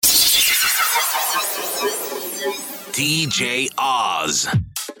DJOz.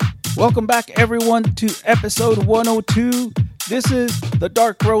 Welcome back, everyone, to episode 102. This is the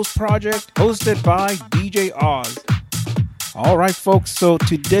Dark Rose Project, hosted by DJOz. All right, folks, so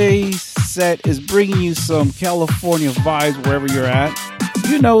today's set is bringing you some California vibes wherever you're at.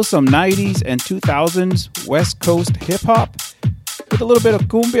 You know, some 90s and 2000s West Coast hip-hop with a little bit of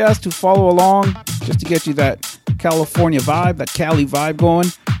cumbias to follow along, just to get you that California vibe, that Cali vibe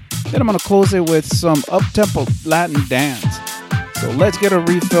going. Then I'm going to close it with some up-tempo Latin dance. So let's get a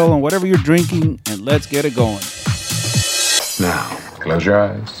refill on whatever you're drinking and let's get it going. Now, close your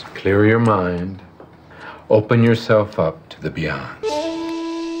eyes, clear your mind, open yourself up to the beyond.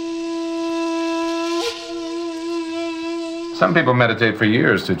 Some people meditate for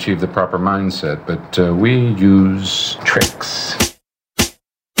years to achieve the proper mindset, but we use tricks.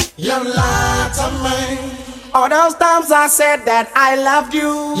 You lied to me. All those times I said that I loved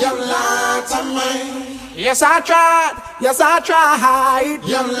you. You lied to me. Yes, I tried. Yes, I tried.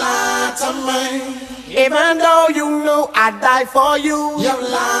 You lied to me. Even though you knew I'd die for you. You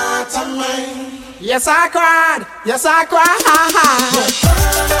lied to me. Yes, I cried. Yes, I cried.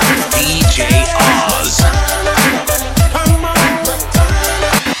 DJOz. Come on.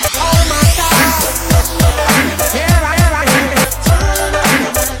 Oh my God. Here I am.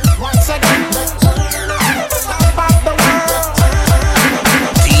 Once again. Top of the world.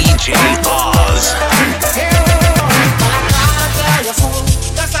 DJOz. Here we go. I tried to tell you so.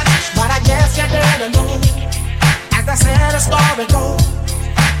 But I guess you didn't know. As I said, the story goes.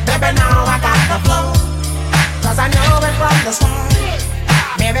 Baby, now I got the flow. Cause I know it from the start.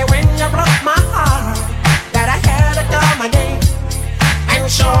 Maybe when you broke my heart, that I had to come again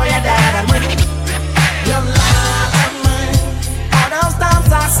and show you that I'm winning. You lied to me. All those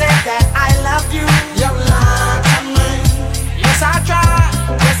times I said that I love you. You lied to me. Yes, I tried.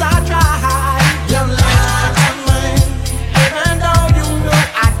 Yes, I tried. You lied to me. Even though you knew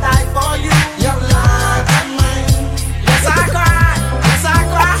I'd die for you. You lied to me. Yes, I cried. Yes, I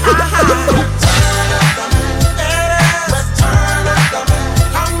cried.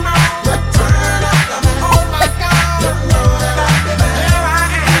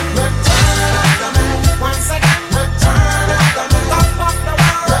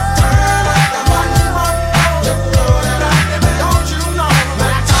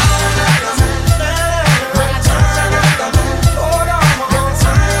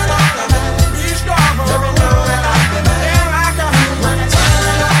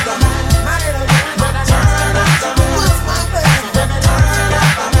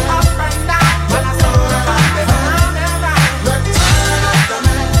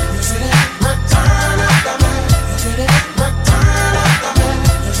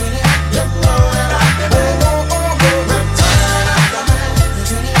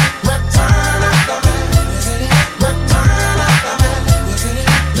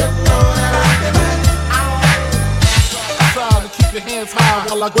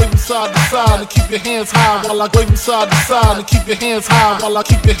 While I wave them side to side and keep your hands high. While I wave them side to side and keep your hands high. While I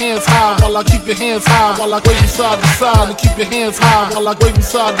keep your hands high. While I keep your hands high. While I wave them side to side and keep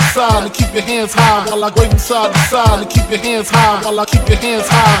your hands high. While I wave them side to side and keep your hands high. While I wave them side to side and keep your hands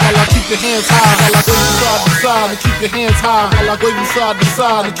high. While I keep your hands high. While I keep your hands high. While I wave them side to side and keep your hands high. While I wave them side to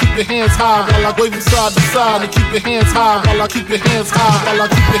side and keep your hands high. While I wave them side to side and keep your hands high. While I keep your hands high. While I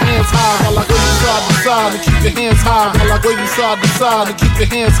keep your hands high. While I wave them side to side and keep your hands high. While I wave them side to side and keep your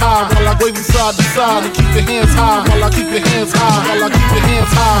hands high. While I wave them side to side and keep your hands high. While I keep your hands high. While I keep your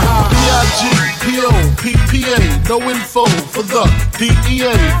hands high. B-I-G-P-O-P-P-A. No info for the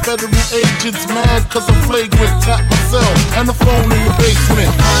DEA. Federal agents mad cause I'm flagrant. Tap myself and the phone in the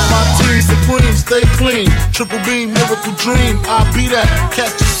basement. My team supreme, stay clean. Triple beam, miracle dream. I be that.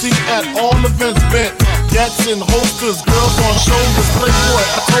 Catch a seat at all events bent. Gats in holsters, girls on shoulders. Playboy,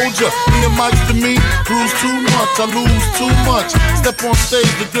 I told ya, me and Mike's to me. Bruise too much, I lose too much. Step on stage,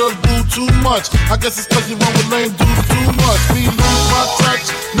 the girls boo too much. I guess it's cause you run with lame dudes too much. Me lose my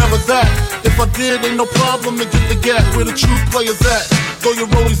touch, never that. If I did, ain't no problem to get the gap where the true players at. Throw your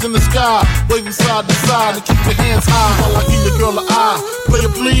rollies in the sky, wave them side to side and keep your hands high while I give your girl an eye. Play it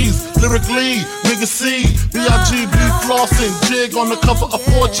please, lyrically, nigga C, B-I-G-B flossing, jig on the cover of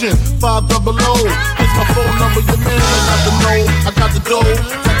Fortune, 500. Here's my phone number, your man ain't got the know. I got the dough,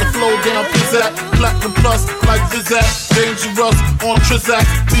 got the flow down, pizzazz, platinum plus, like Zizak, dangerous on Trizak,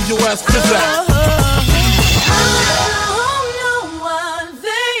 leave your ass pizzazz.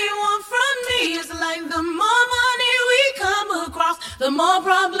 The more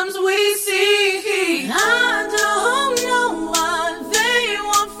problems we see, I don't know what they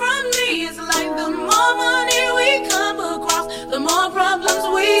want from me. It's like the more money we come across, the more problems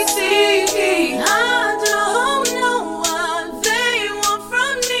we see. I don't know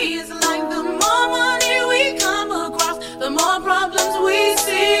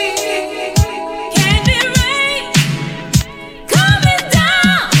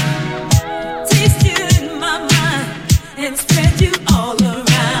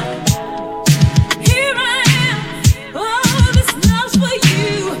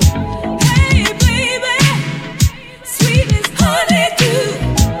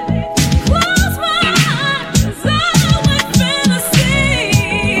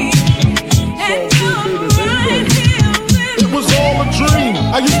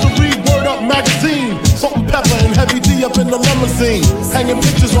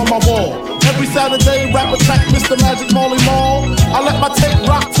pictures on my wall. Every Saturday, rap attack Mr. Magic Molly Mall. I let my tape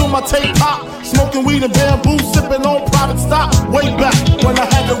rock till my tape pop. Smoking weed and bamboo, sipping on private stock. Way back when I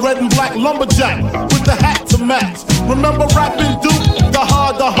had the red and black lumberjack with the hat to match. Remember rapping Duke?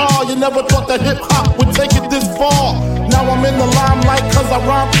 The hard, you never thought that hip-hop would take it this far. Now I'm in the limelight cause I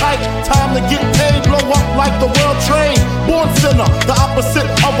rhyme tight. Time to get paid, blow up like the world trade. Born sinner, the opposite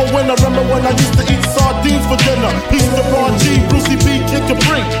of a winner. Remember when I used to eat sardines for dinner? Peace to Ron G, Brucey B, Kid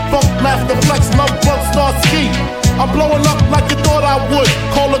Capri, Funk Master Flex, Love Bug, Star Ski. I'm blowing up like you thought I would.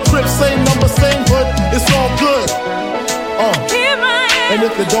 Call a crib, same number, same hood. It's all good. And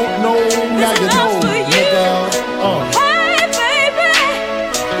if you don't know, now you know, nigga. Hey baby,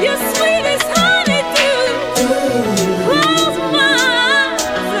 you're sweet as honeydew. Close my eyes,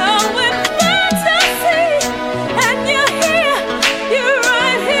 I'm with fantasy, and you're here, you're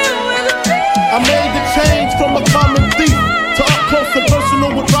right here with me. I made the change from a common thief to up close and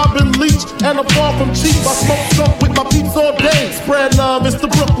personal with Robin Leach. And I'm far from cheap, I smoke skunk with my peeps all day. Spread love, it's the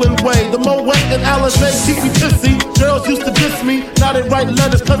Brooklyn way. The Moet and Alizé keep me pissy. Girls used to diss me, now they write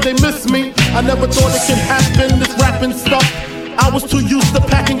letters cause they miss me. I never thought it could happen, this rapping stuff. I was too used to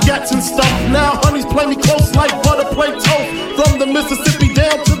packing gats and stuff. Now honeys play me close like butter play toast. From the Mississippi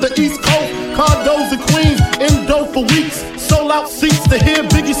down to the East Coast. Condos in Queens, in dough for weeks. Sold out seats to hear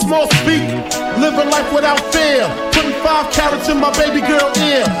Biggie Small speak. Living life without fear, putting 5 carats in my baby girl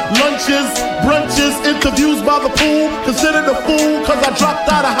ear. Lunches, brunches, interviews by the pool. Considered a fool cause I dropped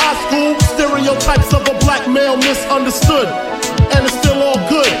out of high school. Stereotypes of a black male misunderstood. And it's still all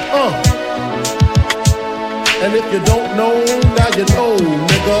good, And if you don't know, now you know,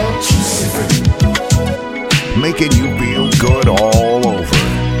 nigga. Making you feel good all over.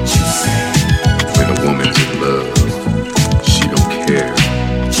 When a woman's in love, she don't care.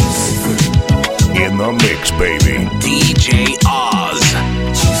 In the mix, baby. DJOz.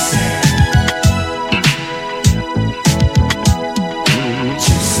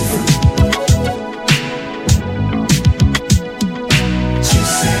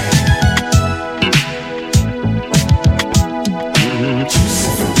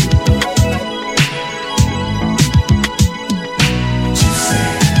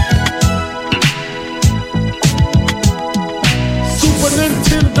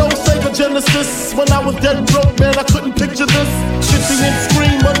 Genesis. When I was dead broke, man, I couldn't picture this. 50-inch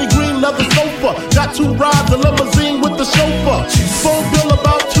screen, money green, leather sofa. Got 2 rides, a limousine with the chauffeur. Phone bill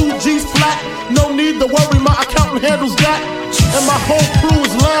about 2 G's flat. No need to worry, my accountant handles that. And my whole crew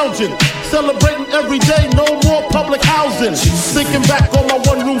is lounging, celebrating every day, no more public housing. Thinking back on my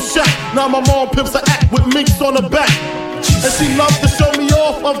one-room shack. Now my mom pimps a act with minks on her back. And she loves to show me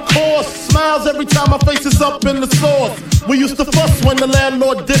off, of course. Smiles every time my face is up in the stores. We used to fuss when the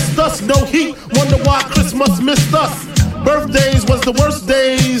landlord dissed us. No heat, wonder why Christmas missed us. Birthdays was the worst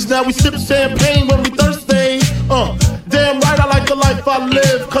days. Now we sip champagne when we thirsty. Damn right I like the life I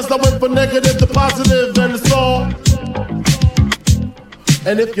live. Cause I went from negative to positive and it's all.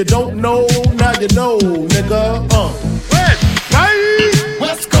 And if you don't know, now you know, nigga.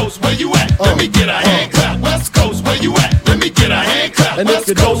 West Coast, where you at? Let me get a hand clap. West Coast, where you at? Let me get a hand clap. And if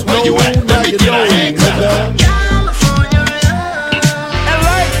you don't know, where you at? Let me get a hand clap.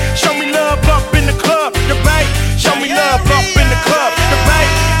 LA, show me love up in the club, the Bay. Show me love up in the club, the Bay.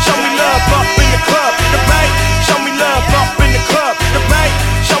 Show me love up in the club, the Bay. Show me love up in the club, the Bay.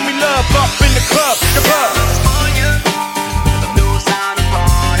 Show me love up in the club, the club.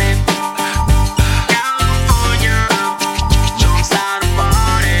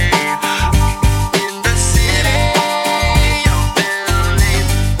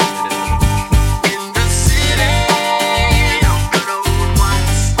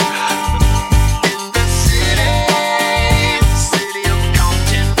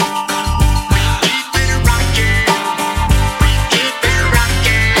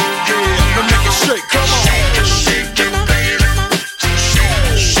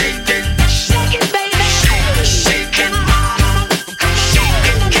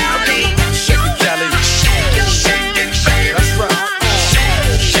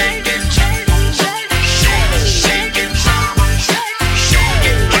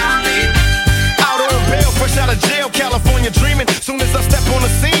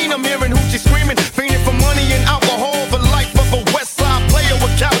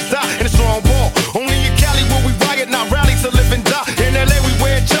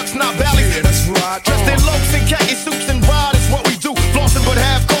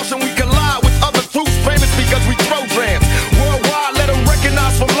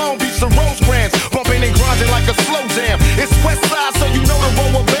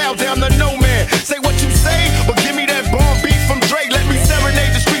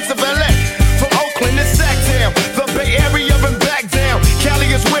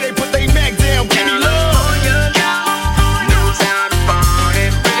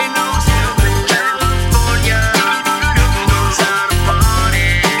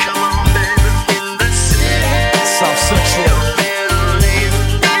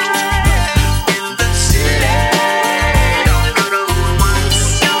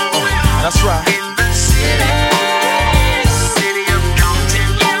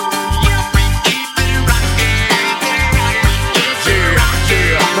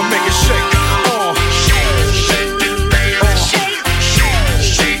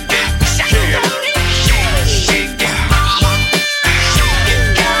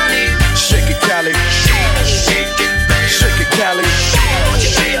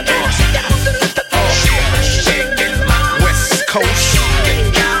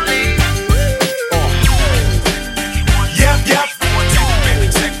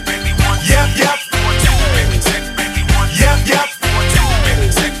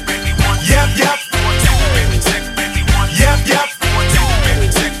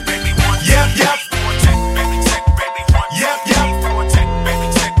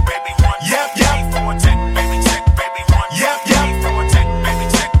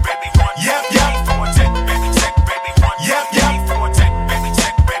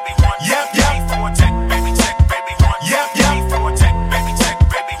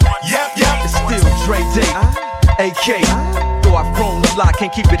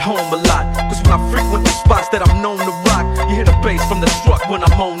 can't keep it home a lot. Cause when I frequent the spots that I'm known to rock, you hear the bass from the truck when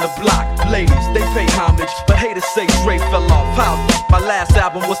I'm on the block. Ladies, they pay homage, but haters say Dre fell off. How? My last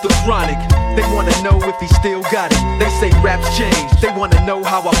album was The Chronic. They wanna know if he still got it. They say raps changed, they wanna know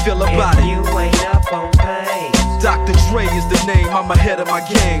how I feel about it. You ain't up on pain. Dr. Dre is the name, I'm ahead of my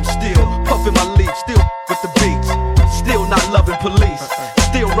game. Still puffin' my leaf, still with the beats. Still not loving police.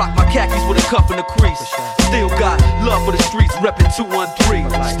 Still rock my khakis with a cuff and a crease. Still got love for the streets, reppin' 213.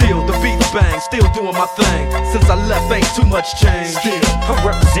 Still the beats bang, still doing my thing. Since I left, ain't too much change. Still, I'm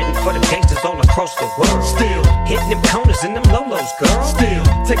representing for the gangsters all across the world. Still hitting them corners and them lolos, girl. Still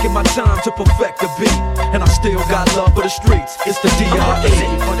taking my time to perfect the beat. And I still got love for the streets. It's the DRE. I'm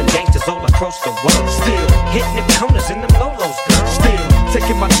representing for the gangsters all across the world. Still hitting them corners and them lolos, girl. Still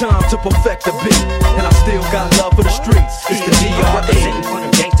taking my time to perfect the beat. And I still got love for the streets. It's the DRE. I'm representing for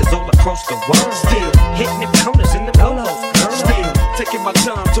the gangsters all across the world. Still hitting them corners and them lolos, girl. Still taking my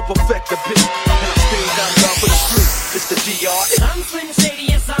time to perfect the beat. And I still got love for the streets. It's the DRE. I'm Slim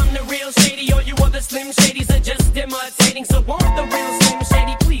Shady, yes, I'm the real Shady. All you other Slim Shadys are just imitating. So won't the real Slim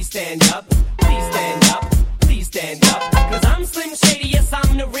Shady please stand up? Please stand up, please stand up. Cause I'm Slim Shady, yes,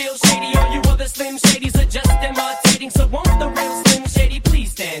 I'm the real Shady. All you other Slim Shadys are just imitating. So won't the real Slim Shady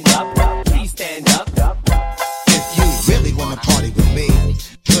please stand up? Please stand up. If you really wanna party with me,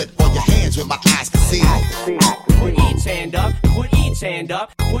 put all your hands where my eyes can see. Put each hand up, put each hand up,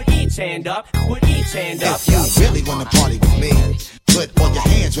 put each hand up, put each hand up. If you really wanna party with me, put all your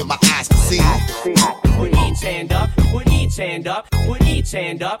hands where my eyes can see. Put each hand up, put each hand up, put each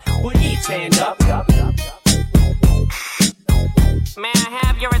hand up, put each hand up. May I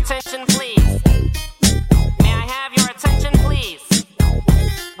have your attention, please? May I have your attention, please?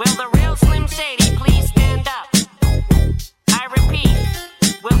 Will the real Slim Shady please stand up? I repeat,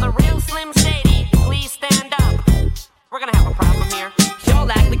 will the real Slim Shady please stand up? We're gonna have a problem here.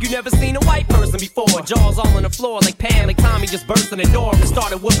 Y'all act like you never seen a white person before. Jaws all on the floor like Pam, like Tommy just burst in the door and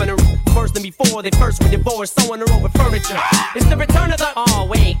started whooping her worse than before. They first were divorced, sewing her over furniture. It's the return of the... Oh,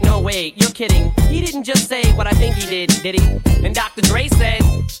 wait, no, wait, you're kidding. He didn't just say what I think he did he? And Dr. Dre said,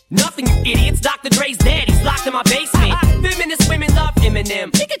 nothing, you idiots. Dr. Dre's dead, he's locked in my basement. Feminist women love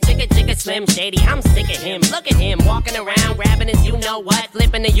Eminem. Chicka, chicka, chicka, Slim Shady, I'm sick of him. Look at him, walking around, grabbing his you-know-what,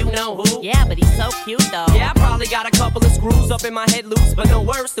 flipping the you-know-who. Yeah, but he's so cute, though. Yeah, I probably got a couple of screws up in my head loose, but no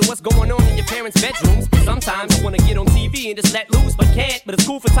worse than what's going on in your parents' bedrooms. Sometimes I wanna get on TV and just let loose, but can't. But it's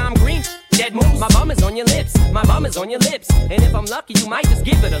cool for Tom Green. Dead moves. My bum is on your lips. My bum is on your lips. And if I'm lucky, you might just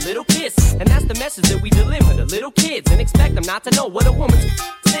give it a little kiss. And that's the message that we deliver to little kids, and expect them not to know what a woman's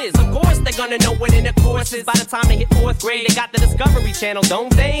is. Of course they're gonna know what intercourse is. By the time they hit 4th grade, they got the Discovery Channel,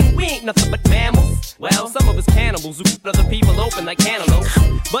 don't they? We ain't nothing but mammals. Well, some of us cannibals who cut other people open like cantaloupes.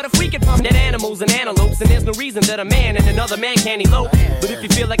 But if we can pump dead animals and antelopes, then there's no reason that a man and another man can't elope. But if you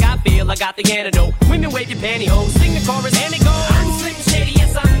feel like I feel, I got the antidote. Women wave your pantyhose, sing the chorus, and it goes. I'm Slim Shady,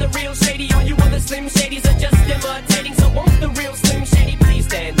 yes, I'm the real Shady. All you other Slim Shadys are just imitating. So won't the real Slim Shady please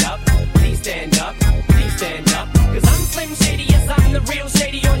stand up? Please stand up, please stand up. Cause I'm Slim Shady, yes, I'm the real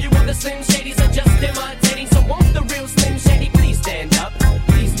Shady. All you other Slim Shadys are just imitating. So won't the real Slim Shady please stand up?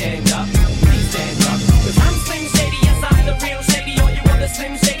 Please stand up, please stand up. Cause I'm Slim Shady, yes, I'm the real Shady. All you other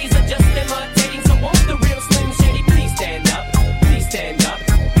Slim Shadys are just imitating. So won't the real Slim Shady please stand up? Please stand up,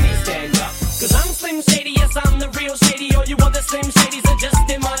 please stand up. Cause I'm Slim Shady, yes, I'm the real Shady. All you other Slim Shadys are just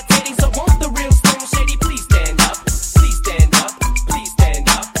imitating. So won't the real Slim Shady please stand up? Please stand up, please stand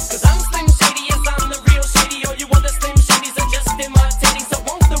up. Cause I'm Slim Shady, yes, I'm the real Shady. All you other Slim Shadys are just imitating. So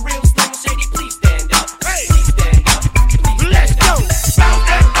won't the real Slim Shady please stand up? Please stand up, please stand up. Let's go. Bounce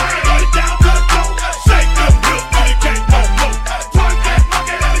that body down to the floor. Shake them good till you can't no more. Twerk that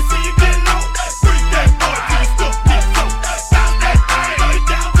monkey, let me see you get low. Freak that boy till you stuff get low. Bounce that body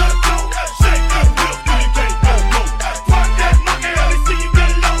down to the floor. Shake them good till you can't no more. Twerk that monkey, let me see you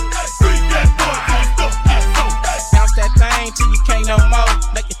get low. Freak that boy till you stuff get low. Bounce that thing till you can't no more.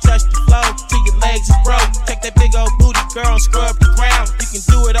 Make it touch the floor till your legs is broke. Take that big old booty, girl, and scrub the ground. You can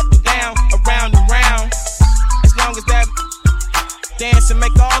do it up and down, around and round. As long as that dance and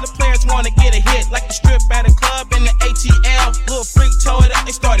make all the players wanna get a hit. Like the strip at a club in the ATL. Little freak tore it up,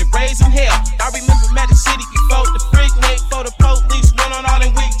 they started raising hell. I remember Magic City before the freak nick, before the police went on all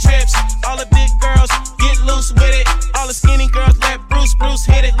them weak trips. All the big girls get loose with it. All the skinny girls let Bruce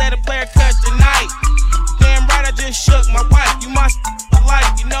hit it. Let a player cut the night. Damn right, I just shook my wife. You my life,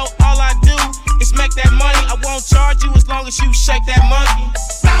 you know all I do is make that money. I won't charge you as long as you shake that monkey.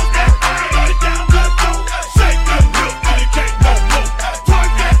 Bounce that body down to the floor. Shake them good till you can't no more.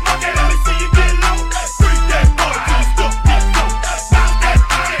 Twerk that monkey, let me see you get low. Freak that boy till you stuff get low. Bounce that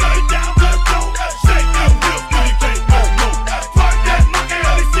body down to the floor. Shake them good till you can't no more. Twerk that monkey,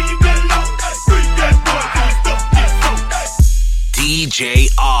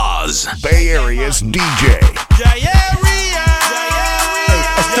 area's DJ.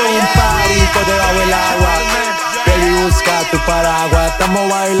 Esto es un party por debajo del agua. Baby, busca tu paraguas. Estamos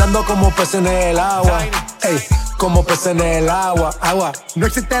bailando como peces en el agua. Ey, como peces en el agua. Agua. No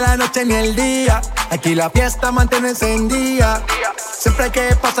existe la noche ni el día. Aquí la fiesta mantiene encendida. Siempre hay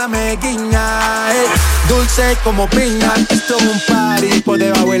que pasarme guiña. Ey, dulce como piña. Esto es un party por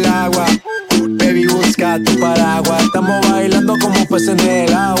debajo del agua. Baby, busca tu paraguas. Estamos bailando como peces en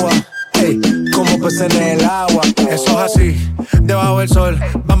el agua. Ey, como peces en el agua. Eso es así, debajo del sol.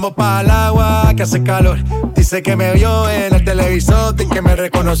 Vamos para el agua que hace calor. Dice que me vio en el televisor y que me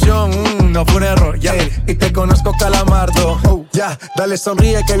reconoció. No fue un error, ya. Y te conozco, calamardo. Ya, dale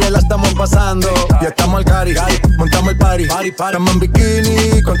sonríe que bien la estamos pasando. Ya estamos al cari, montamos el party. Estamos en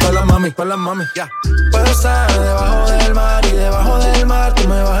bikini con todas las mami, ya. Puedo estar debajo del mar y debajo del mar tú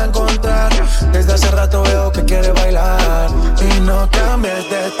me vas a encontrar. Desde hace rato veo que quieres bailar y no cambies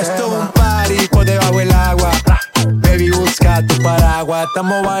de tema. Esto es un party por debajo del agua. Baby, busca tu paraguas.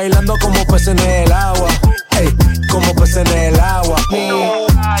 Estamos bailando como peces en el agua. Ey, como peces en el agua.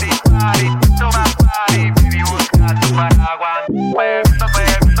 Party, baby, busca tu paraguas.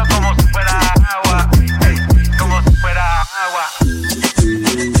 Bebiendo como si fuera agua. Ey, como si fuera agua.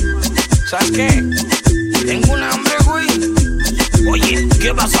 ¿Sabes qué? Tengo un hambre, güey. Oye,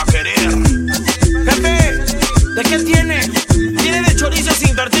 ¿qué vas a querer? Jefe, ¿de qué tiene? ¿Tiene de chorizo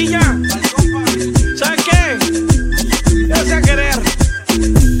sin tortilla? ¿Sabes qué? ¿Qué vas a querer?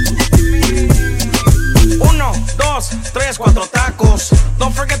 1, 2, 3, 4 tacos.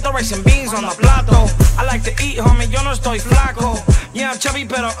 Don't forget the rice and beans on the plato. I like to eat, homie, yo no estoy flaco. Yeah, I'm chubby,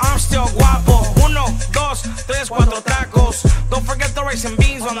 pero I'm still guapo. 1, 2, 3, 4 tacos. Don't forget the rice and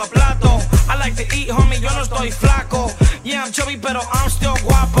beans on the plato. I like to eat, homie, yo no estoy flaco. Yeah, I'm chubby, pero I'm still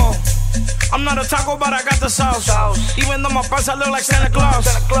guapo. I'm not a taco, but I got the sauce. Even though my pants look like Santa Claus.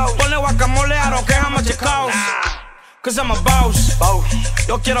 Ponle guacamole, I don't care how much it costs. Cause I'm a boss.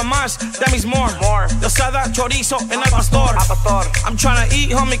 Yo quiero más, that means more. Losada, chorizo, and al pastor. I'm tryna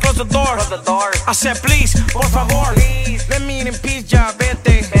eat, homie, close the door. I said please, por favor. Let me eat in peace, ya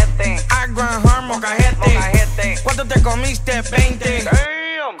vete. I grind hard, mocajete. ¿Cuánto te comiste? 20.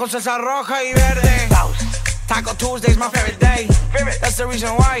 Con salsa roja y verde. Taco Tuesday's my favorite day. That's the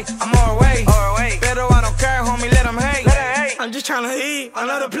reason why I'm overweight. Pero I don't care, homie, let them hate. I'm just tryna eat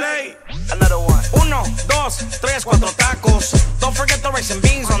another plate. Another one. 1, 2, 3, 4 tacos. Don't forget the rice and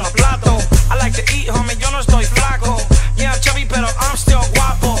beans on the plato. I like to eat, homie, yo no estoy flaco. Yeah, I'm chubby, pero I'm still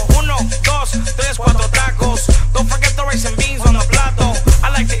guapo. 1, 2, 3, 4 tacos. Don't forget the rice and beans on the plato. I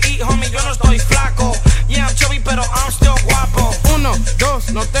like to eat, homie, yo no estoy flaco. Yeah, I'm chubby, pero I'm still guapo. 1,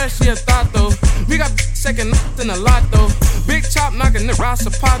 2, no te tato. We got second in a lot though. Big chop knocking the rasa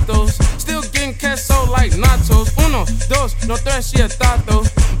patos. Still getting queso like nachos. 1, 2, no te tato.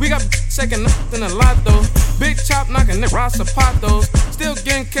 We got second in a lot though. Big chop knocking the rasa patos. Still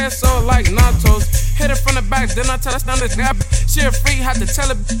getting queso like nachos. Hit it from the back, then I tell her down the gap. She a freak, had to tell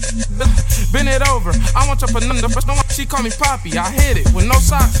her bend it over. I want your banana, she call me Poppy. I hit it with no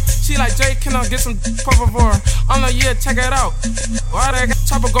socks. She like, Jay, can I get some por favor? I'm like, yeah, check it out. Why that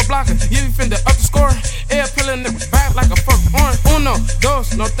chopper go blocking? You finna up the score. Air pillin' the back like a fuck orange. 1, 2,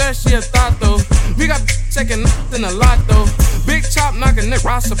 no te tato. We got second in a lot though. Big chop knocking the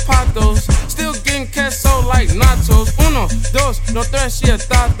rasa patos. Still getting queso like nachos. 1, 2, no te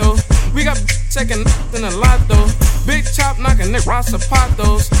tato. We got second in a lot though. Big chop knocking the rasa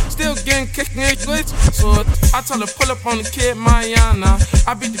patos. Still getting kicked in glitch. So I tell her pull up on the kid Mayana.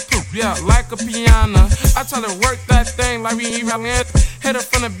 I beat the poop, yeah, like a piano. I tell her work that thing like we ain't rallying. Hit her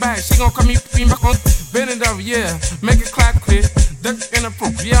from the back, she gon' call me back on. Bend it over, yeah, make it clap quick. Duck in the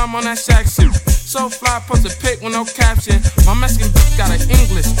poop, yeah, I'm on that shack shit. So fly, post a pic with no caption. My Mexican bitch got an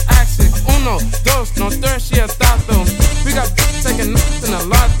English accent. 1, 2, no te tato. We got taking nothing a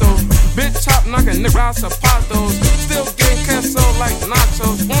lot though. Big chop knocking the rasa patos. Still getting queso like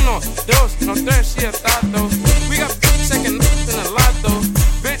nachos. 1, 2, no te tato. We got taking nothing a lot though.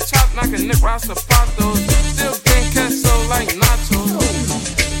 Big chop knocking the rasa patos. Still getting queso like nachos.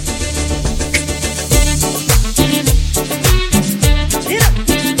 Mira,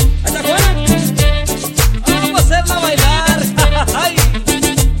 ¿hasta cuándo? Vamos a hacerla bailar. Ay.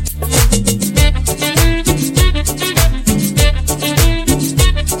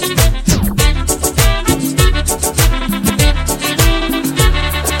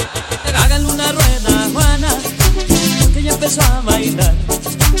 Háganle una rueda, Juana, que ella empezó a bailar.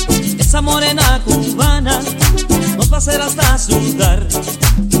 Esa morena cubana nos va a hacer hasta sudar.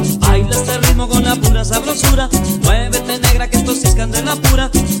 Baila este ritmo con la pura sabrosura. Muévete negra que esto sí es candela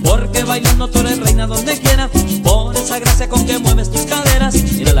pura. Porque bailando tú eres reina donde quiera. Por esa gracia con que mueves tus caderas.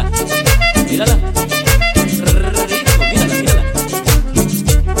 Mírala.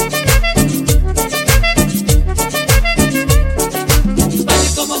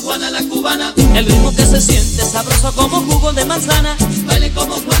 árbol de manzana. Baile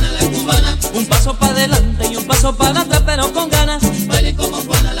como Juana la cubana. Un paso para adelante y un paso para atrás, pero con ganas. Baile como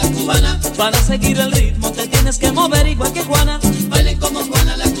Juana la cubana. Para seguir el ritmo te tienes que mover igual que Juana. Baile como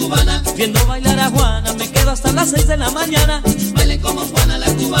Juana la cubana. Viendo bailar a Juana me quedo hasta las 6 de la mañana. Baile como Juana la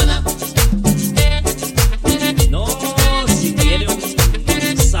cubana. No, si quiere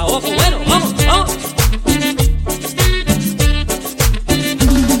un saojo, bueno, vamos, vamos.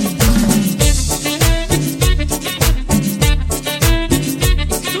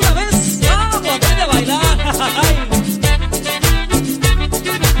 Una vez, vamos, aprende a bailar.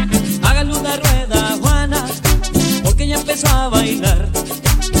 Hágale una rueda, Juana, porque ella empezó a bailar.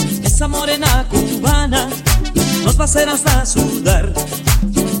 Esa morena cubana nos va a hacer hasta sudar.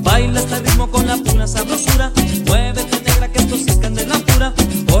 Baila este ritmo con la pura sabrosura. Muévete negra que esto sí es candela pura.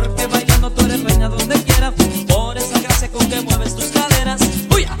 Porque bailando tú eres reina donde quiera. Por esa gracia con que mueves tus caderas.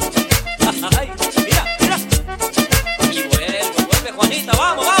 ¡Uy! ¡Ay! Mira, mira. Y vuelve Juanita,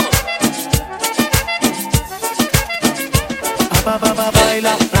 vamos, vamos.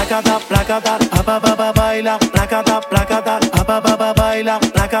 Baila, placata, placata, baila, placata, placata, baila,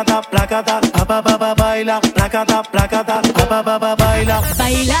 placata, placata, baila, placata, placata, baila,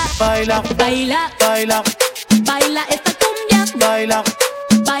 Baila, baila, baila, baila, baila esta cumbia. baila,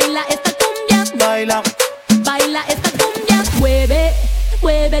 Baila esta cumbia. baila. Baila esta cumbia. Mueve,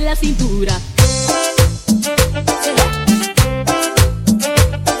 mueve la cintura.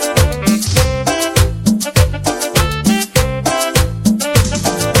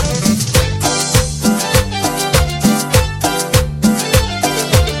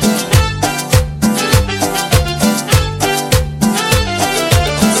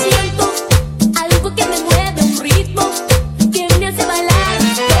 Siento algo que me mueve, un ritmo que me hace bailar.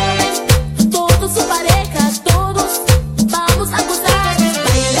 Todos sus parejas, todos vamos a gozar.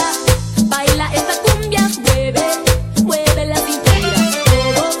 Baila, baila esta cumbia. Mueve, mueve la cintura.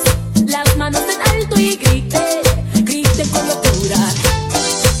 Todos las manos en alto y griten, griten con locura.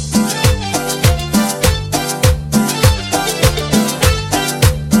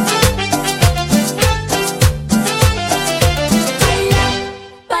 Baila,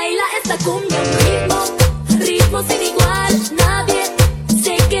 baila esta cumbia, un ritmo, ritmo sin igual. Nadie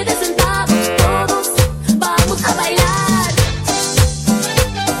se quede sentado, todos vamos a bailar.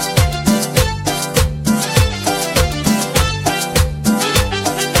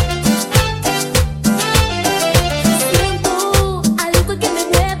 Siento algo que me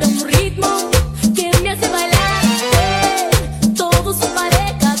mueve, un ritmo que me hace bailar. Todos sus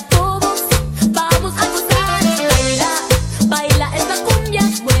parejas, todos vamos a gozar. Baila, baila esta cumbia.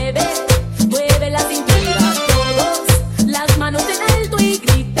 Mueve, mueve la cintura. Todos las manos en alto y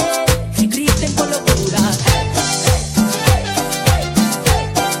griten, griten con locura.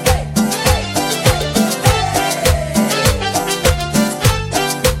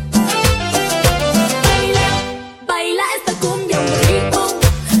 Baila, baila esta cumbia, un ritmo,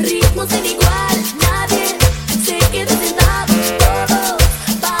 ritmo sin igual. Nadie se quede sentado, todos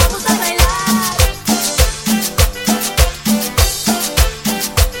vamos a bailar.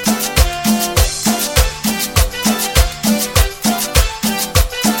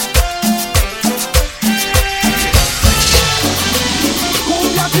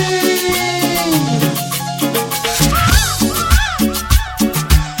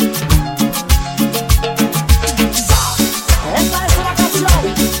 Esta es una canción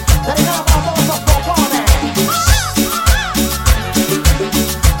dedicada para todos los bobones.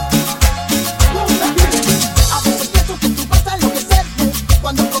 A veces pienso que tú vas a enloquecerte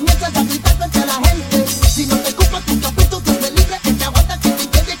cuando comienzas a gritar frente a la gente. Si no te ocupas tus caprichos, Dios te libre, que te aguanta, que te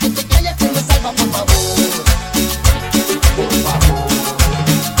entiende, que te calla, que me salva, por favor. Por favor.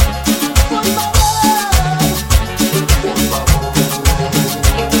 Por favor.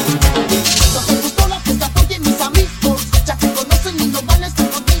 No te gustó la fiesta, oye mis amigos, ya te conocen y no van a estar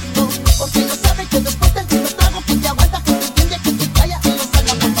conmigo, porque ellos saben que después del primer trago que te aguanta, que te entiende, que te calla, que lo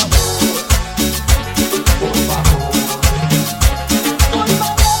salga, por favor. Por favor. Por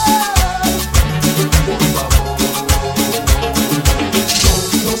favor. Por favor. Yo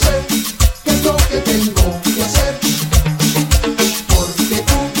no sé qué es lo que tengo que hacer, porque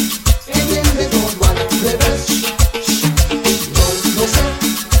tú entiendes todo al revés. Yo no sé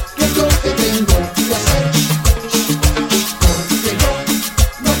qué es lo que tengo que hacer, porque yo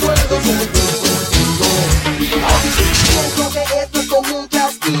no puedo ser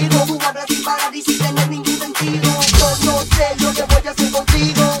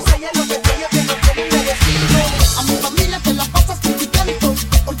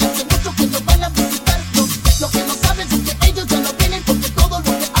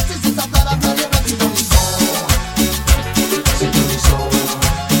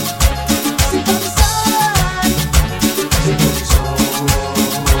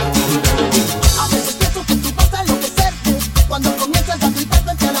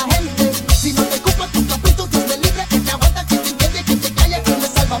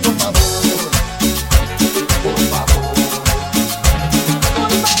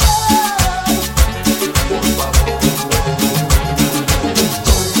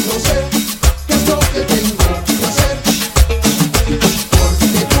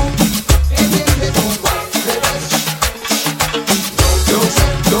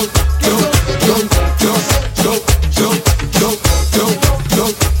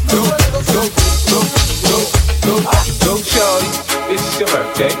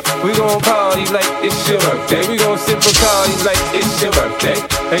birthday. We gon' sip a car, he's like, it's your birthday.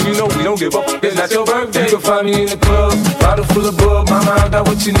 And you know we don't give up, it's not your birthday. You can find me in the club, bottle full of bug. Mama, I got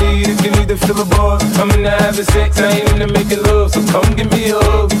what you need if you need to fill a bar. I'm in the having sex, I ain't into making love. So come give me a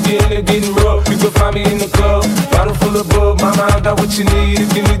hug, if you're in there getting rough. You can find me in the club, bottle full of bug. Mama, I got what you need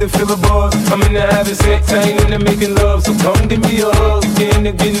if you need to fill a bar. I'm in the having sex, I ain't into making love. So come give me a hug, if you're in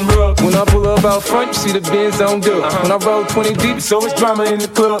there getting rough. When I pull up out front, you see the Benz on dub. When I roll 20 deep, so it's drama in the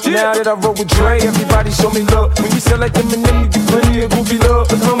club. Now that I roll with Dre, everybody show me love. When you sell like Eminem, you get plenty of goofy love.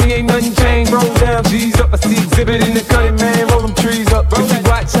 But homie, ain't nothing changed. Roll down, G's up. I see exhibit in the cutting, man. Roll them trees up. If you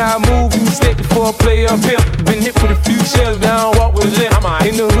watch how I move, you mistake before I play up here. Been hit with a few shells, now I walk with a limp.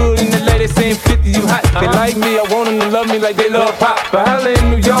 In the hood, in the ladies saying 50, you hot. They like me, I want them to love me like they love pop. But holla in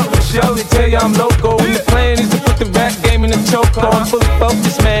New York, the show, they tell you I'm local. And the plan is to put the rap game in the chokehold. I'm fully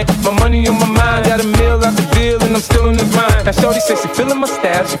focused, man. My money on my mind, got a meal out the deal, and I'm still in the grind. Now shorty says she feeling my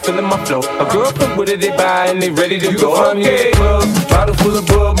style, she feeling my flow. A girl from with it, they buy, and they ready to go. I'm in the club, bottle full of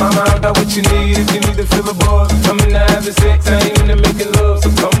bug. Mama, I got what you need if you need to fill a bar. I'm in the having sex, I ain't into making love. So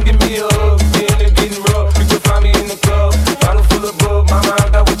come give me a hug, if you're in there getting rough. You can find me in the club, bottle full of bug. Mama, I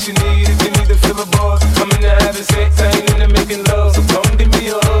got what you need if you need to fill a bar. I'm in the having sex, I ain't into making love. So come give me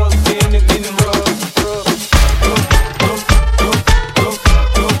a hug, if you're in there getting rough.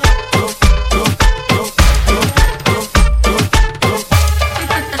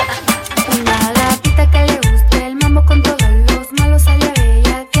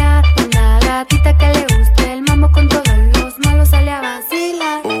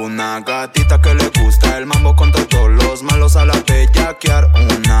 Una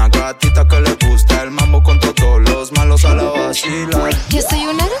gatita que le gusta el mambo con todos los malos a la vacilar. Yo soy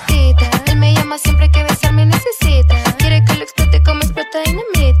una gatita, él me llama siempre que besarme necesita. Quiere que lo explote como explota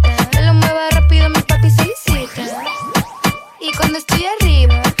dinamita. Que lo mueva rápido, mi papi solicita. Y cuando estoy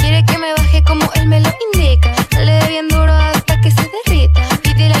arriba, quiere que me baje como él me lo indica. Le dé bien duro hasta que se derrita.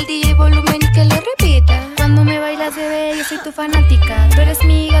 Pídele al DJ volumen y que lo repita. Cuando me bailas, bebé, yo soy tu fanática. Tú eres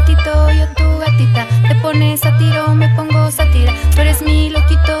mi gatito, yo tu gatita. Te pones a tiro, me pongo sátira. Tú eres mi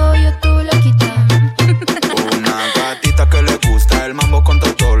loquito, yo tu loquita. Una gatita que le gusta el mambo con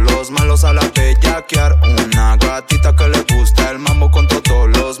todos los malos a la bellaquear. Una gatita que le gusta el mambo con todos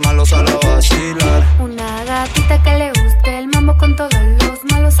los malos a la vacilar. Una gatita que le guste el mambo con todos los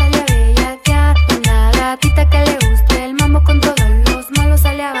malos sale a bellaquear. Una gatita que le guste el mambo con todos los malos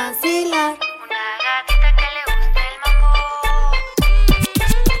sale a vacilar. Una gatita que le guste el mambo.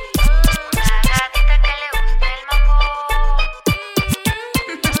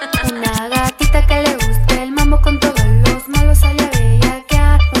 Una gatita que le guste el mambo con todos los malos sale a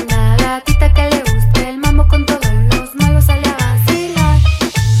bellaquear. Una gatita que le guste el mambo con todos los malos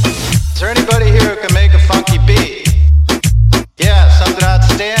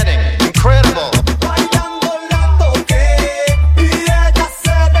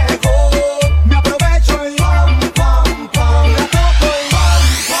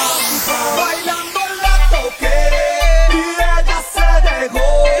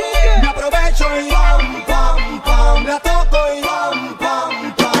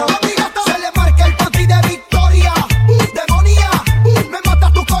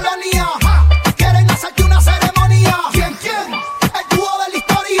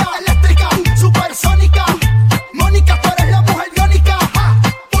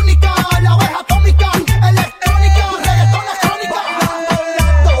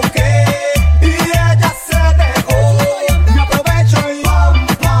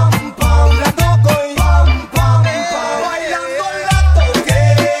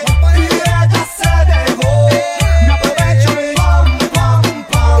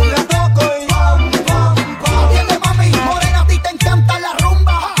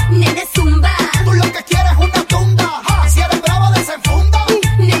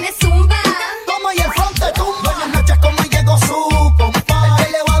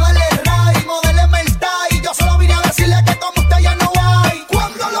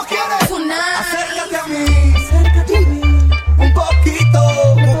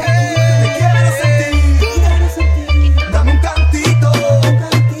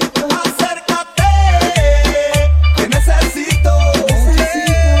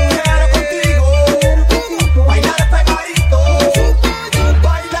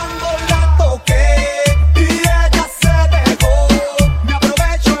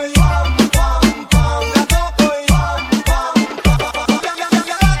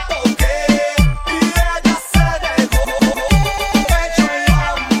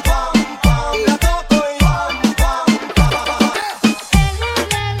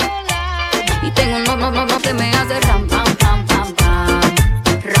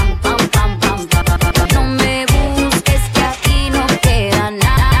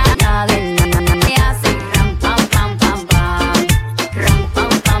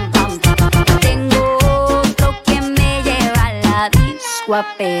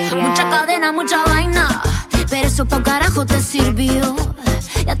pa' pelear. Mucha cadena, mucha vaina, pero eso pa' carajo te sirvió.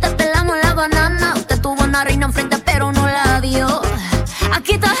 Ya te pelamos la banana. Usted tuvo una reina enfrente pero no la dio.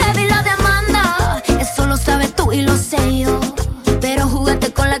 Aquí está heavy la demanda, eso lo sabes tú y lo sé yo. Pero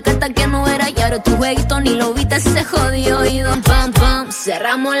jugaste con la carta que no era y ahora tu jueguito ni lo viste, se jodió. Y don pam pam,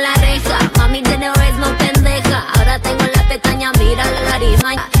 cerramos la reja. Mami de DJOz no pendeja. Ahora tengo la pestaña, mira la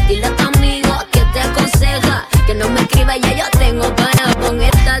larima. Dile a tu amigo que te aconseja que no me escriba, ya yo tengo para con.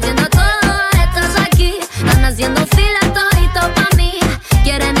 Estás haciendo todo, estás aquí. Están haciendo fila todito pa' mí.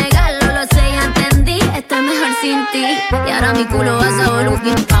 Quiere negarlo, lo sé, ya entendí. Estoy mejor sin ti. Y ahora mi culo vas a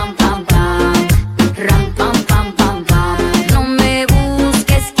volver. Pam pam pam, ram pam pam pam pam. No me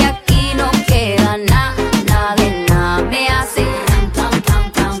busques que aquí no queda nada, nada de nada. Me hace ram pam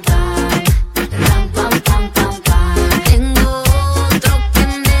pam pam pam, ram pam pam pam pam. Tengo otro que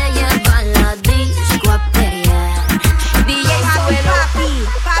me lleva a la disco a pelear. DJ Papi,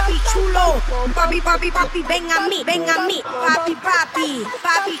 papi chulo, papi, papi, papi, ven a mí, papi, papi,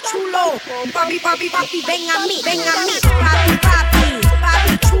 papi chulo, papi, papi, papi, ven a mí, papi, papi,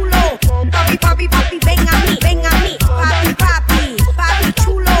 papi chulo, papi, papi, papi, ven a mí, papi, papi, papi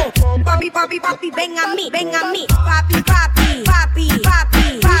chulo, papi, papi, papi, ven a mí, papi, papi, papi, papi,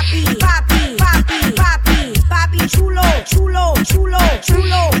 papi, papi, papi, papi, papi chulo, chulo, chulo,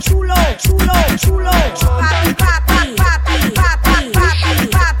 chulo, chulo, chulo, chulo, papi, papi, papi, papi, papi,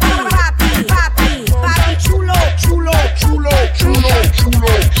 papi, papi, papi chulo, chulo, chulo, chulo, chulo,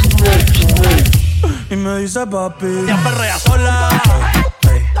 chulo. Y me dice papi, ella perrea sola.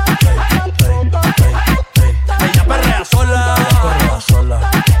 Ella perrea sola.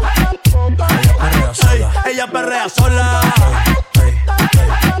 Ella perrea sola.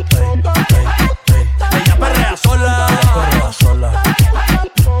 Ella perrea sola.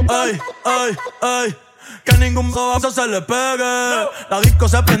 Ay, ay, ay. Que ningún bobazo se le pegue. La disco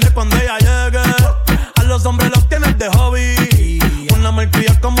se prende cuando ella llegue. A los hombres los tienes de hobby. Una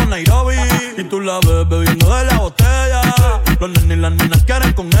malcria como Nairobi. Y tú la ves bebiendo de la botella. Los nenes y las nenas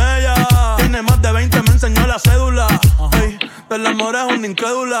quieren con ella. Tiene más de 20, me enseñó la cédula. Ey, del amor es una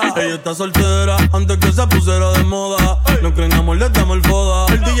incrédula. Ella está soltera antes que se pusiera de moda. No creen amor, le damos el foda.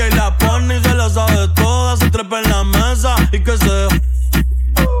 El DJ la pone y se la sabe toda. Se trepa en la mesa y que se...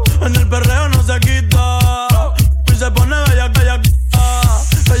 En el perreo no se quita. Y se pone bella, bella.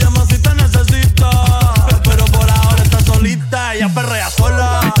 Se llama si te necesita. Pero por ahora está solita. Ella perrea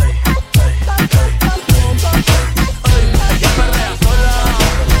sola.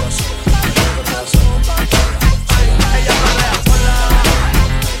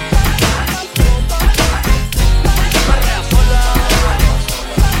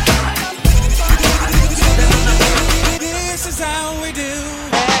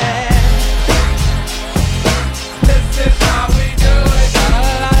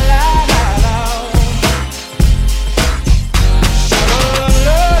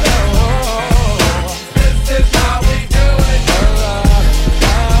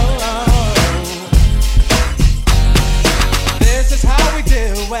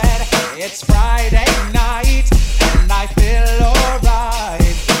 It's Friday night and I feel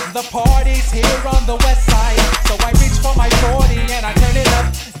alright. The party's here on the west side, so I reach for my 40 and I turn it up.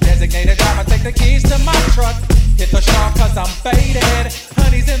 Designated driver, take the keys to my truck. Hit the shop cause I'm faded.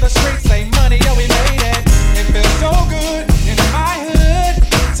 Honey's in the streets, say money, yo we made it. It feels so good in my hood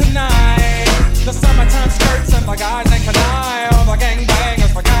tonight. The summertime skirts and the guys ain't canine. All the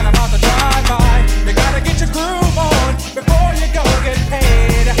gangbangers forgot about the drive-by. You gotta get your groove on before you go get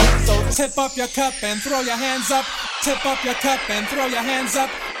paid. So tip up your cup and throw your hands up. Tip up your cup and throw your hands up.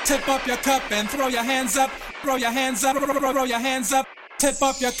 Tip up your cup and throw your hands up. Throw your hands up, throw your hands up. Tip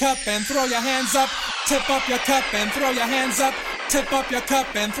up your cup and throw your hands up. Tip up your cup and throw your hands up. Tip up your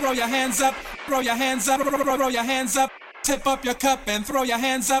cup and throw your hands up. Throw your hands up, throw your hands up. Tip up your cup and throw your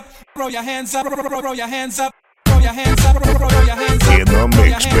hands up. Throw your hands up, throw your hands up. Throw your hands up, throw your hands up. In the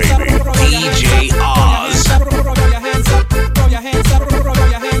mix, baby. DJOz. Throw your hands up, throw your hands up, throw your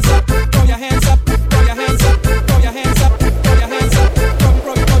hands up, throw your hands up, throw your hands up, throw your hands up, throw your hands up.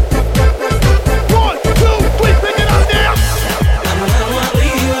 1, 2, 3, bring it out there. La mano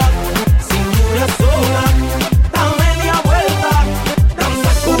arriba, cintura sola, da media vuelta,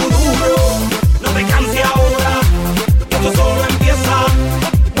 danza duro, no te canses ahora, que esto solo empieza.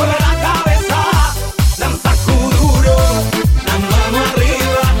 Mueve la cabeza, danza duro, la mano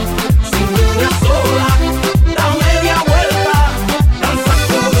arriba, cintura sola, da media vuelta, danza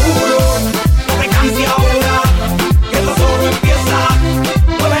duro.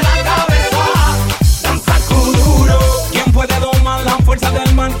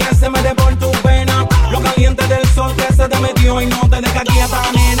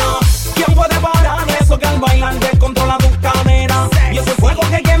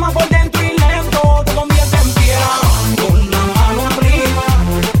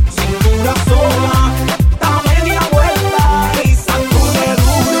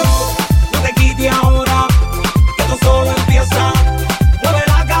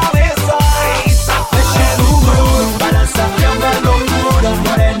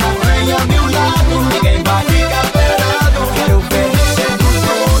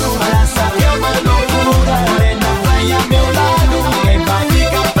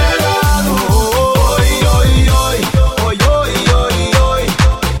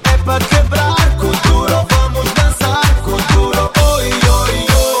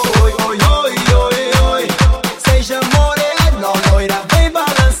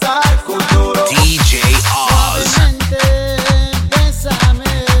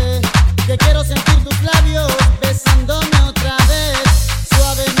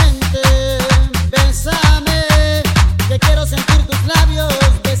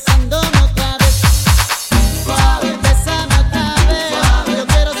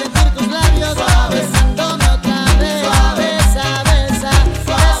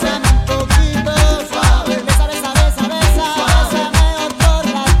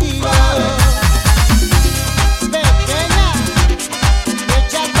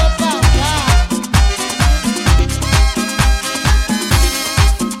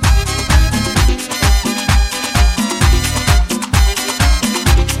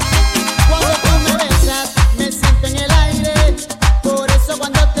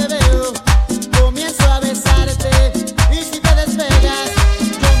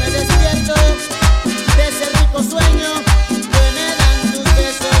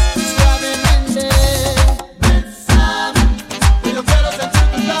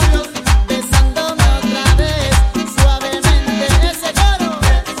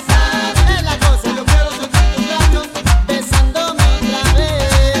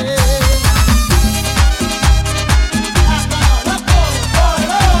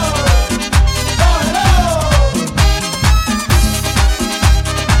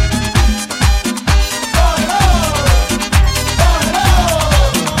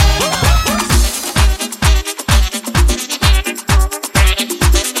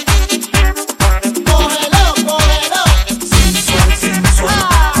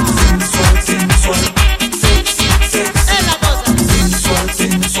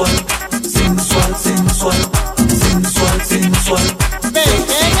 sensual, sensual, sensual, sensual, sensual.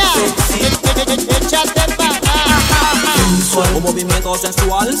 Échate para acá. Sensual. Un movimiento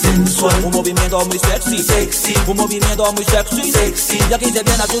sensual, sensual. Un movimiento muy sexy, sexy. Un movimiento muy sexy, sexy. Y aquí se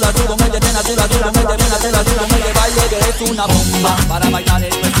viene azul, azul, con el de viene azul, azul, con el de viene azul, azul, con el de baile que es una bomba. Para bailar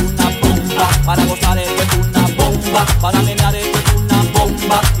esto es una bomba. Para gozar esto es una bomba. Para menear esto es una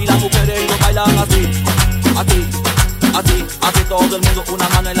bomba. Y las mujeres lo bailan así, así, así, así todo el mundo. Una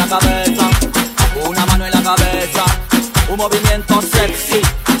mano en la cabeza, una mano en la cabeza. Un movimiento sexy,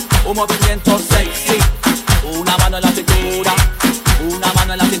 un movimiento sexy. Una mano en la cintura, una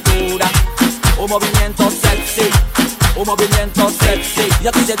mano en la cintura. Un movimiento sexy, un movimiento sexy. Y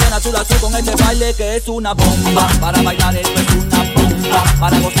aquí se viene azul, azul con este baile que es una bomba. Para bailar esto es una bomba.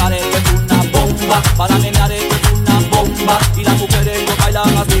 Para gozar esto es una bomba. Para menear esto es una bomba. Y las mujeres lo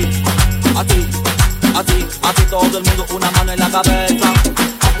bailan así, así, así, así todo el mundo. Una mano en la cabeza,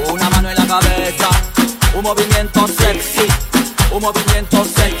 una mano en la cabeza. Un movimiento sexy, un movimiento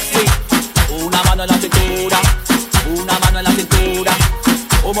sexy. Una mano en la cintura, una mano en la cintura.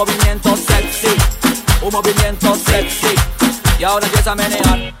 Un movimiento sexy, un movimiento sexy. Y ahora empieza a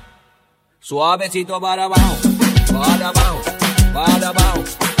menear, suavecito para abajo, para abajo, para abajo.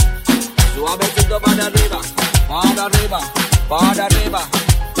 Suavecito para arriba, para arriba, para arriba.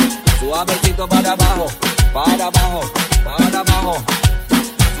 Suavecito para abajo, para abajo, para abajo.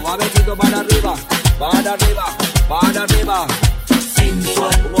 Suavecito para arriba, para arriba, para arriba.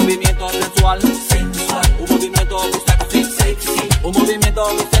 Sensual. Un movimiento sensual, sensual. Un movimiento muy sexy, sexy. Un movimiento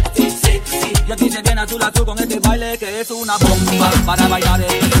muy sexy, sexy. Y aquí se viene azul, azul con este baile que es una bomba. Para bailar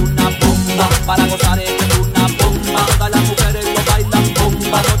es una bomba. Para gozar es una bomba. Todas las mujeres lo bailan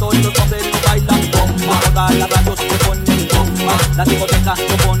bomba. Todos los hombres lo bailan bomba. Todas las radios lo ponen bomba. Las discotecas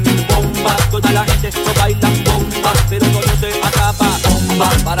lo ponen bomba. Toda la gente lo bailan bomba. Pero todo se acaba bomba.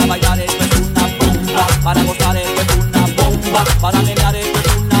 Para bailar es una bomba. Para gozar es una bomba. Para menear es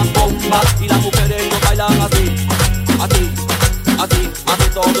una bomba. Y las mujeres lo bailan así, así, así, así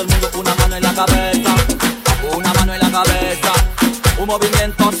todo el mundo. Una mano en la cabeza, una mano en la cabeza. Un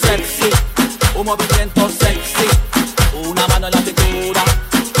movimiento sexy, un movimiento sexy. Una mano en la cintura,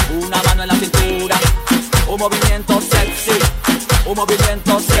 una mano en la cintura. Un movimiento sexy, un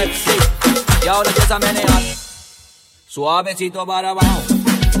movimiento sexy. Y ahora empieza a menear, suavecito para abajo,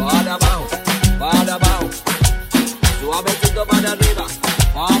 para abajo, para abajo. Suavecito para arriba,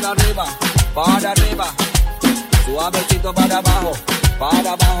 para arriba, para arriba. Suavecito para abajo,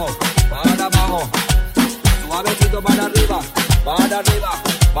 para abajo, para abajo. Suavecito para arriba, para arriba,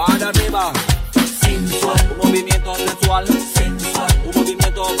 para arriba. Sensual. Un movimiento sensual, sensual. Un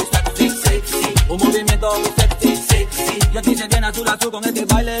movimiento muy sexy, sexy. Un movimiento muy sexy, sexy. Y aquí se viene azul, azul con este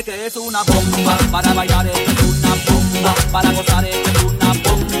baile que es una bomba. Para bailar es una bomba. Para gozar es una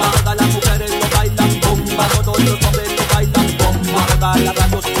bomba. Todas las mujeres lo bailan bomba. Todos los hombres lo bailan bomba. Todas las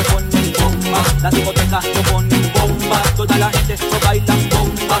radios lo ponen bomba. Las discotecas lo ponen bomba. Toda la gente lo bailan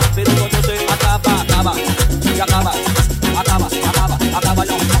bomba. Pero todo se acaba, acaba. Y acaba, acaba, acaba, acaba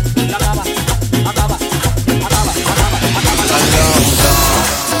yo. Y acaba, acaba, acaba, acaba,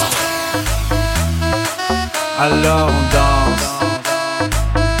 Alors on danse,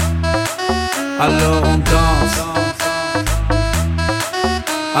 alors on danse,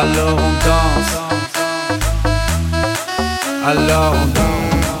 alors on danse, alors on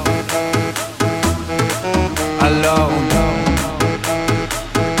danse, alors on danse.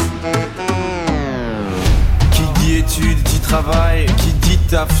 Qui dit études dit travail, qui dit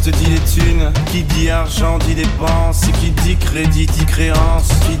taf te dit les thunes, qui dit argent dit dépenses, et qui dit crédit dit créance,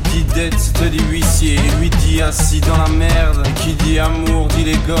 qui dit dette te dit huissier, lui dit assis dans la merde, et qui dit amour dit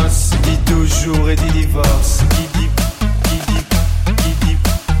les gosses, dit toujours et dit divorce, qui dit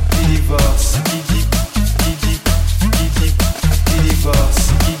divorce, qui dit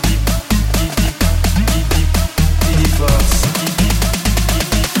divorce, qui dit divorce,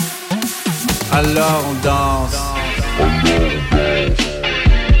 alors on danse.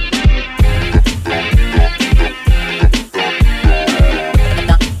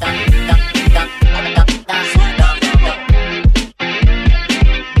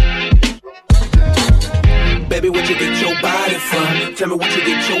 Baby, where'd you get your body from? Tell me what you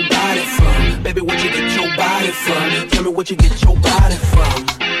get your body from. Baby, where'd you get your body from? Tell me what you get your body from.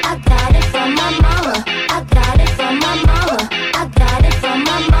 I got it from my mama. I got it from my mama. I got it from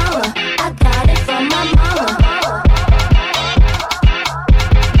my mama. I got it from my mama.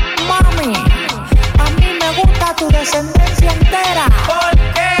 Mami, a mí me gusta tu descendencia entera. ¿Por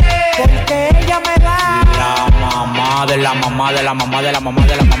qué? Porque ella me da la mamá de la mamá de la mamá de la mamá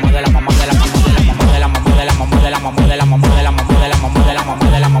de la mamá de la mamá de la mamá de la mamá de la mamá de la mamá de la mamá de la mamá de la mamá de la mamá de la mamá de la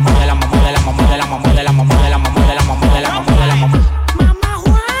mamá de la mamá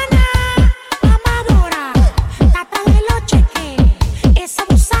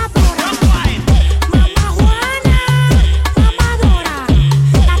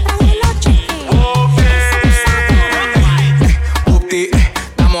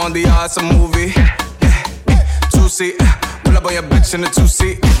it's a movie. Two-seat, pull up on your bitch in the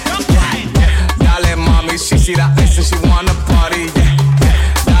two-seat. Dale, mommy, she see the ice and she wanna party.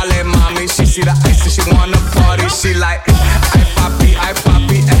 Dale, mommy, she see the ice and she wanna party. She like, ay papi, ay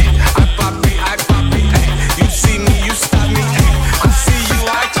papi, ay, ay papi, ay papi, ay. You see me, you stop me, ay. I see you,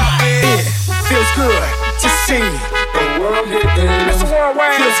 I chop it. Feels good to see the world get down. It's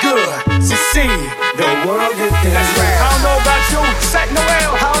worldwide. Feels good to see the world get down. That's right. I don't know about you, Sack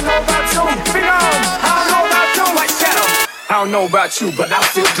Noel. I don't know about you, Big On. I don't know about you, like Shadow. I don't know about you, but I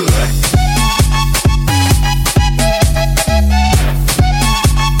feel good.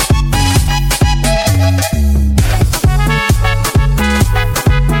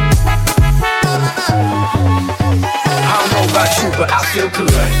 But I feel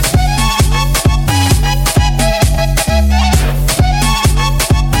good.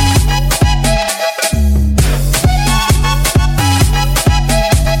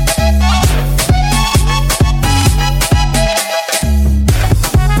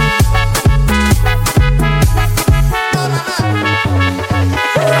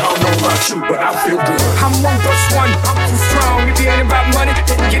 But I feel good. I'm 1+1, I'm too strong. If it ain't about money,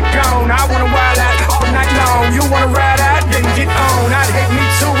 then get gone. I wanna wild out all night long. You wanna ride out, then get on. I'd hate me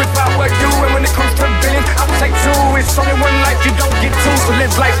too if I were you. And when it comes to billions, I would take two. It's only one life, you don't get two. So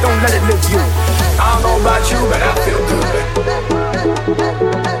live life, don't let it live you. I don't know about you, but I feel good.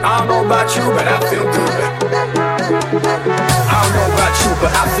 I don't know about you, but I feel good. I don't know about you,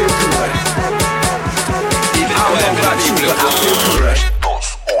 but I feel good. I don't know about you, but I feel good.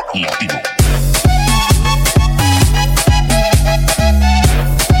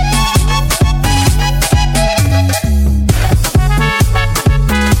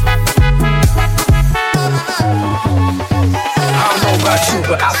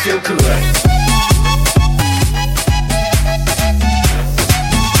 But I feel good.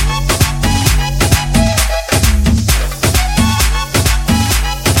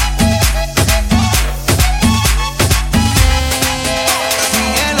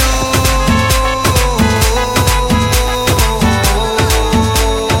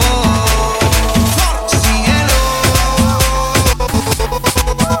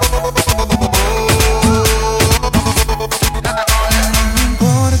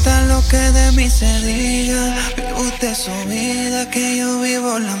 Su vida que yo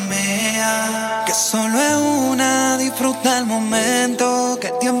vivo la mía, que solo es una, disfruta el momento, que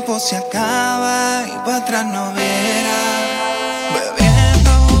el tiempo se acaba y para atrás no verás.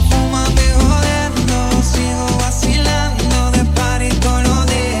 Bebiendo, fumando y jodiendo, sigo vacilando de party todos los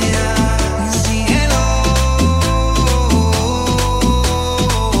días. Síguelo.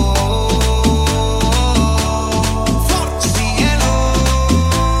 Síguelo.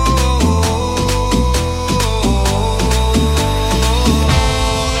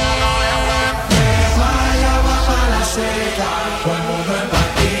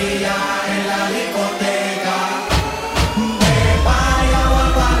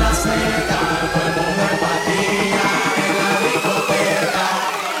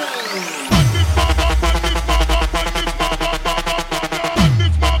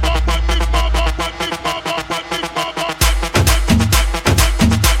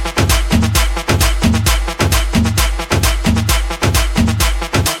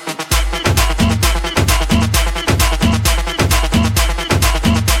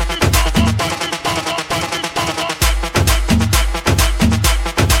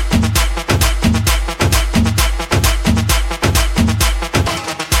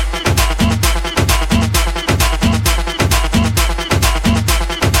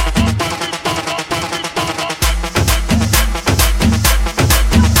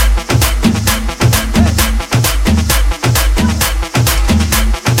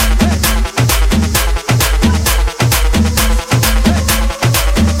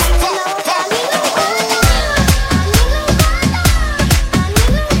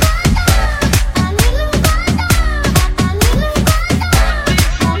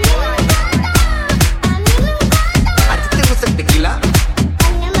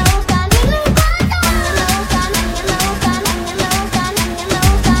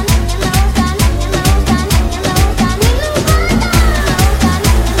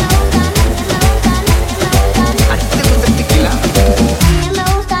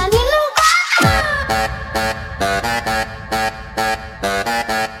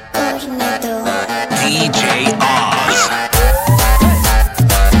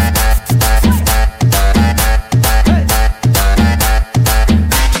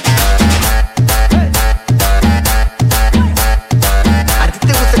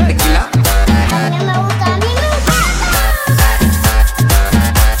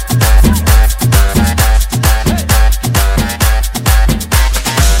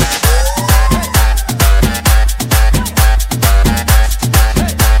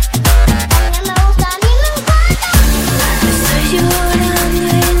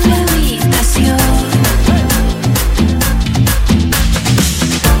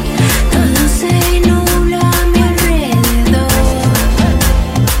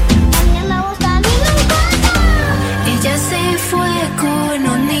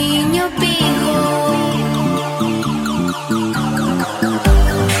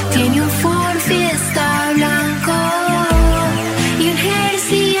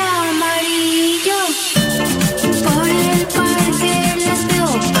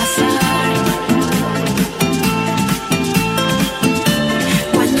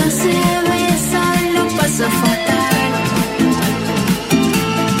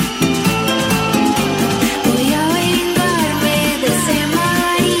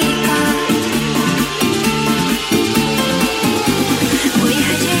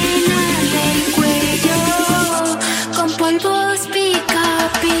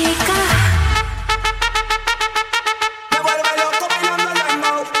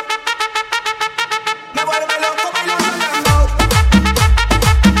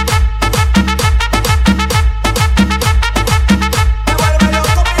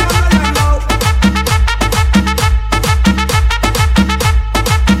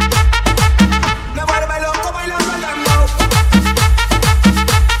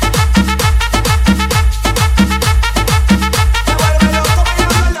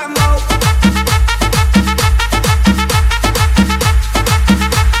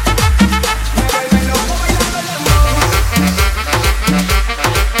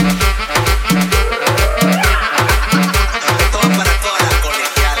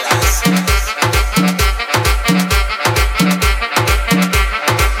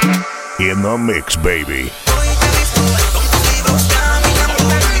 mix, baby.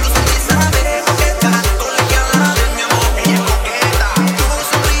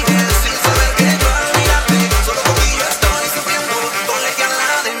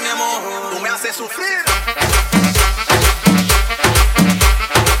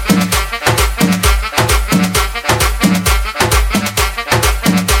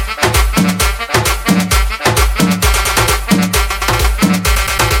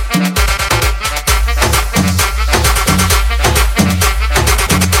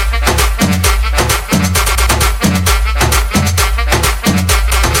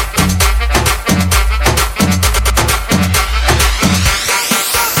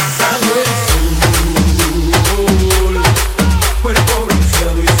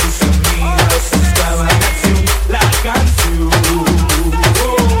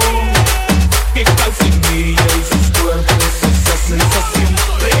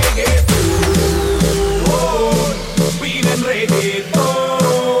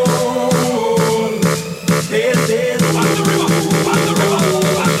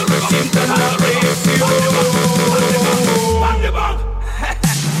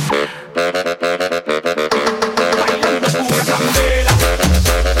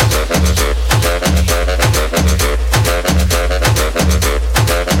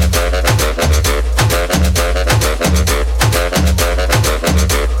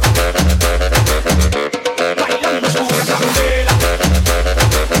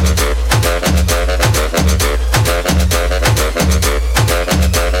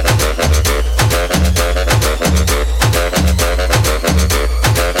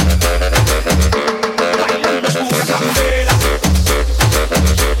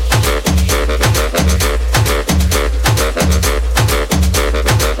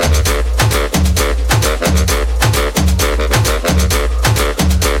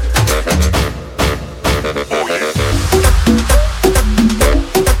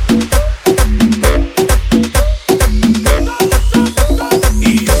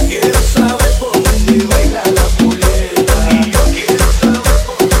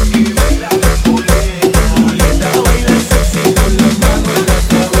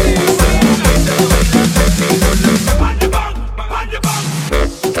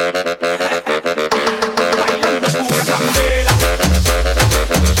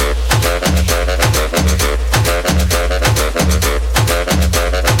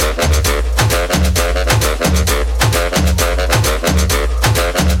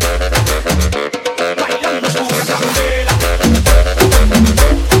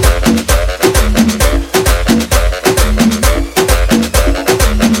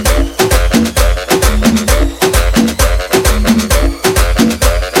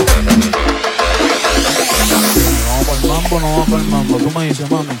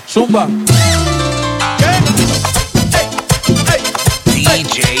 Zumba.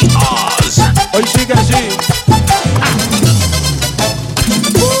 DJOz. Hoy sí que sí.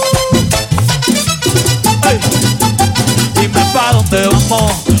 Dime pa' dónde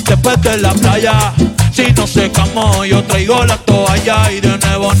vamos después de la playa. Si no secamos, yo traigo la toalla y de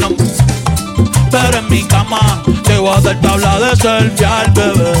nuevo no. Pero en mi cama te voy a dar tabla de selfie al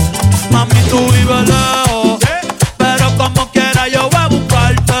bebé. Mami, tú vives lejos, pero como quiera yo voy a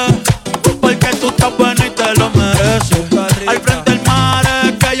buscarte, porque tú estás buena y te lo mereces. Al frente del mar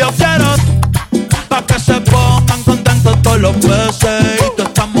es que yo quiero, pa' que se pongan contentos todos los peces. Y tú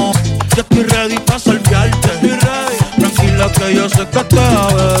estamos, yo estoy ready pa' selfiearte. Tranquila que yo sé que te a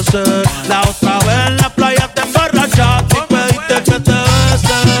veces. La otra vez en la playa te emborrachaste y pediste que te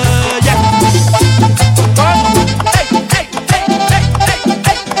bese.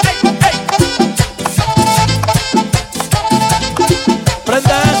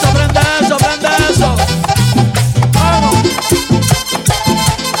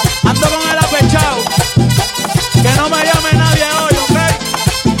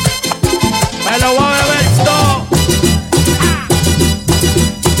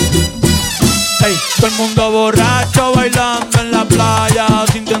 Todo el mundo borracho bailando en la playa,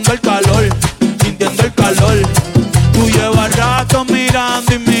 sintiendo el calor, sintiendo el calor. Tú llevas rato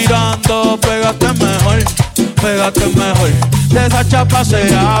mirando y mirando, pégate mejor, pégate mejor. De esa chapa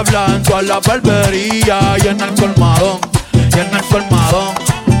se habla en toda la barbería y en el colmadón, y en el colmadón.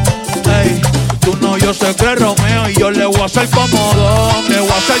 Ey, tú no, yo sé que es Romeo y yo le voy a hacer comodón, le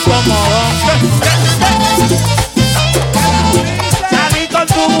voy a hacer comodón. Salí con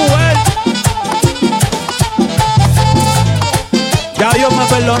tu mujer. Ya Dios me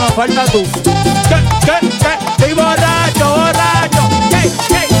perdonó, falta tú. ¿Qué? Estoy borracho, borracho. ¿Qué?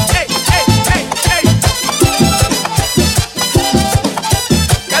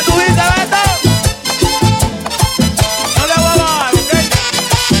 ¿Qué tú dices, Beto?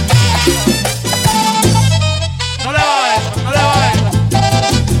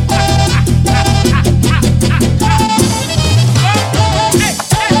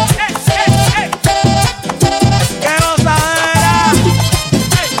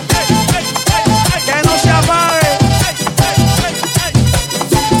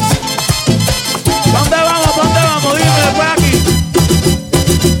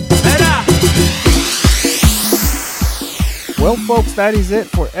 folks, that is it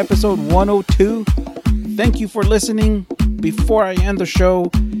for episode 102. Thank you for listening. Before I end the show,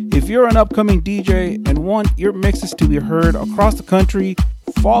 if you're an upcoming DJ and want your mixes to be heard across the country,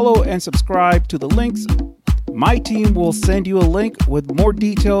 follow and subscribe to the links. My team will send you a link with more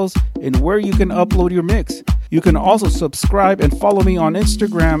details and where you can upload your mix. You can also subscribe and follow me on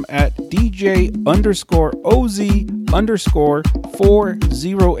Instagram at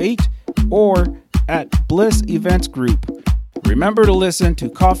DJ_OZ_408 or at Bliss Events Group. Remember to listen to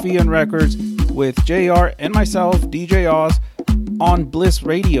Coffee and Records with JR and myself, DJOz, on Bliss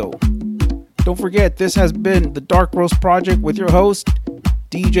Radio. Don't forget, this has been the Dark Roast Project with your host,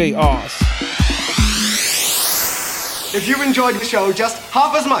 DJOz. If you've enjoyed the show just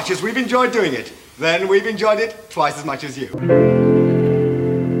half as much as we've enjoyed doing it, then we've enjoyed it twice as much as you.